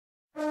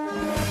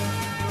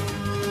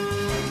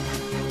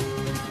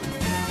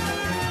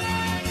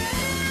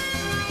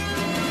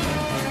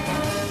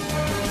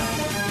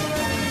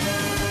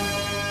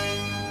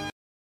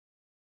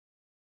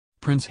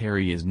Prince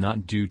Harry is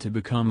not due to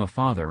become a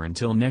father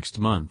until next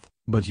month,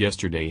 but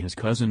yesterday his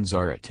cousin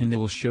Zara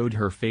Tindall showed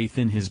her faith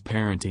in his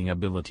parenting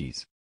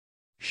abilities.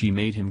 She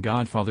made him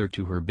godfather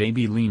to her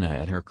baby Lena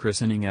at her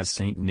christening at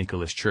St.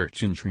 Nicholas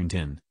Church in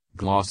Trenton,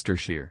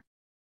 Gloucestershire.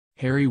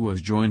 Harry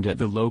was joined at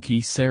the low-key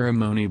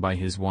ceremony by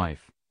his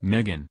wife,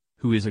 Meghan,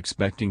 who is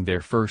expecting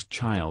their first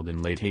child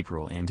in late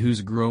April and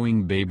whose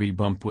growing baby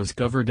bump was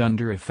covered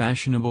under a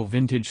fashionable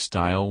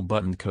vintage-style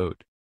buttoned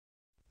coat.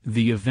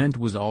 The event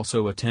was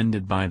also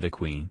attended by the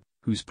Queen,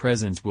 whose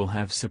presence will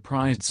have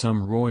surprised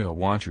some royal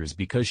watchers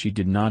because she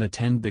did not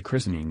attend the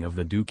christening of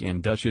the Duke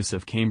and Duchess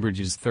of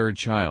Cambridge's third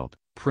child,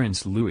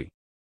 Prince Louis.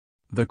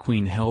 The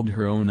Queen held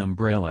her own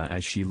umbrella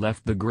as she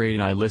left the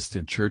Great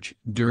I-listed church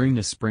during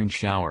the spring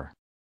shower.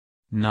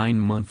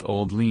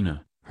 9-month-old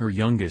Lena, her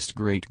youngest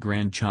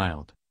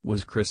great-grandchild,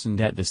 was christened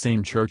at the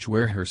same church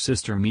where her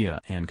sister Mia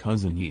and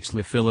cousin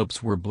Isla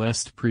Phillips were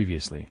blessed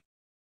previously.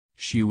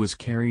 She was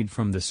carried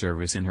from the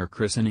service in her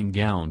christening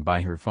gown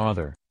by her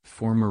father,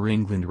 former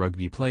England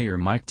rugby player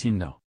Mike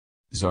Tindall.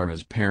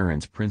 Zara's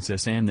parents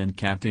Princess Anne and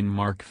Captain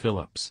Mark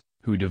Phillips,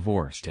 who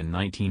divorced in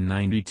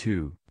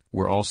 1992,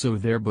 were also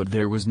there, but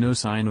there was no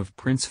sign of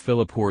Prince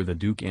Philip or the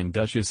Duke and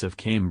Duchess of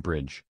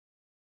Cambridge.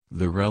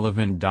 The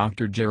relevant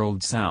Dr.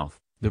 Gerald South,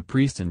 the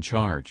priest in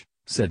charge,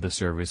 said the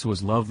service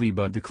was lovely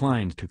but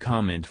declined to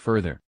comment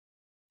further.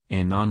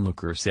 An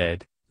onlooker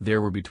said, "There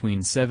were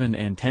between 7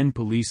 and 10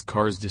 police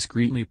cars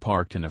discreetly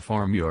parked in a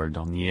farmyard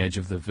on the edge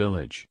of the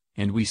village,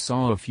 and we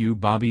saw a few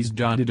bobbies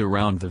dotted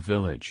around the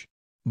village.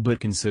 But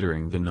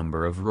considering the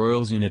number of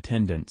royals in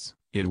attendance,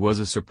 it was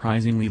a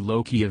surprisingly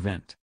low-key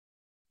event."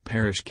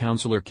 Parish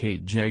Councillor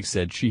Kate Jegg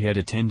said she had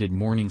attended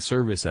morning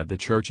service at the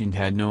church and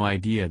had no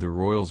idea the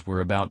royals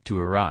were about to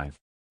arrive.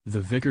 "The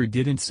vicar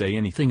didn't say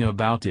anything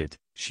about it,"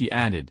 she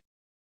added.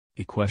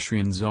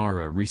 Equestrian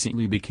Zara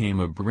recently became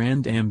a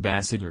brand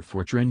ambassador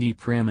for trendy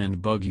pram and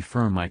buggy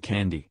firm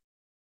iCandy.